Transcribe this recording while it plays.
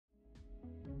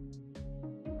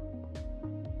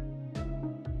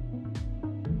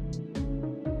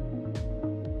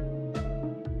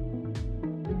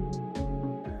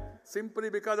simply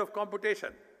because of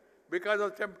competition, because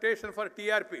of temptation for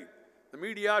TRP. The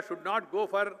media should not go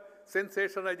for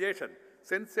sensationalization.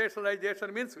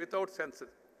 Sensationalization means without sense.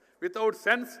 Without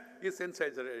sense is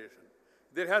sensationalization.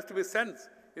 There has to be sense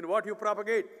in what you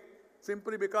propagate.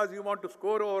 Simply because you want to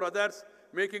score over others,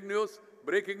 making news,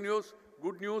 breaking news,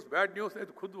 good news, bad news,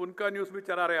 खुद उनका news भी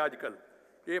चला रहे आजकल.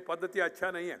 ये पद्धति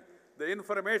अच्छा नहीं है. The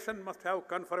information must have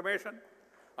confirmation,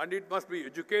 and it must be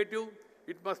educative,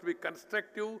 it must be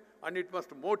constructive, and it must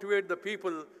motivate the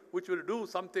people, which will do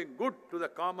something good to the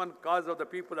common cause of the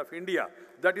people of India.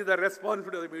 That is the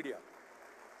responsibility of the media.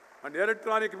 And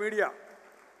electronic media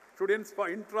should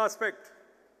introspect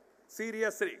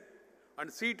seriously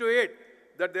and see to it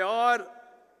that they are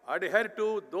adhere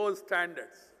to those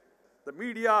standards. The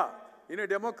media in a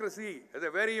democracy has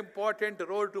a very important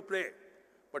role to play.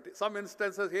 But some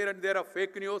instances here and there of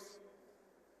fake news,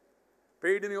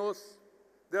 paid news,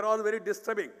 they're all very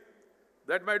disturbing.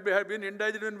 That might have been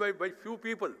indulged in by few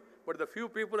people, but the few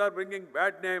people are bringing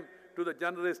bad name to the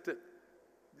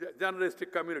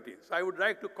journalistic community. So I would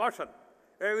like to caution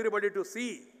everybody to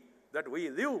see that we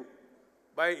live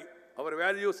by our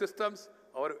value systems,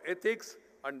 our ethics,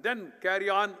 and then carry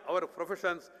on our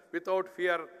professions without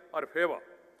fear or favor.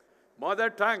 Mother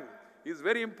tongue is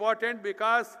very important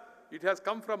because it has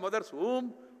come from mother's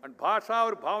womb, and bhasha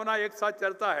or bhavana ek saath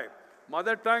chalta hai.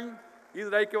 Mother tongue is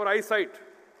like your eyesight.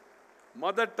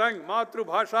 Mother tongue, matru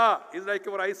bhasha, is like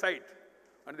your eyesight.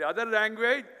 And the other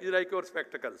language is like your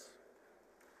spectacles.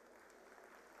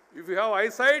 If you have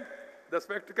eyesight, the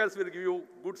spectacles will give you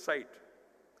good sight.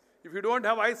 If you don't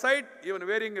have eyesight, even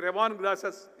wearing Ray-Ban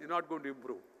glasses is not going to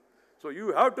improve. So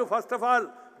you have to, first of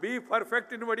all, be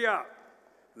perfect in Odia.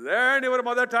 Learn your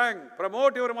mother tongue,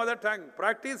 promote your mother tongue,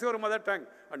 practice your mother tongue,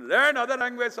 and learn other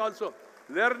languages also.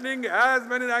 Learning as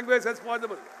many languages as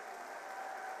possible.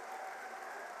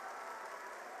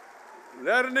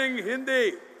 Learning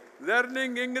Hindi,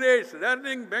 learning English,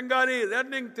 learning Bengali,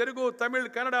 learning Telugu, Tamil,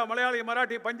 Kannada, Malayali,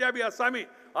 Marathi, Punjabi, Assami,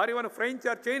 or even French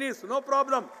or Chinese, no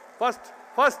problem. First,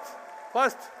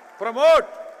 promote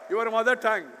your mother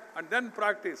tongue and then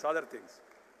practice other things.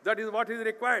 That is what is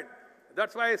required.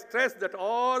 That's why I stress that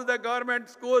all the government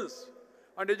schools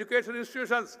and education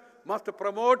institutions must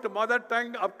promote mother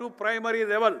tongue up to primary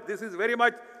level. This is very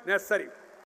much necessary.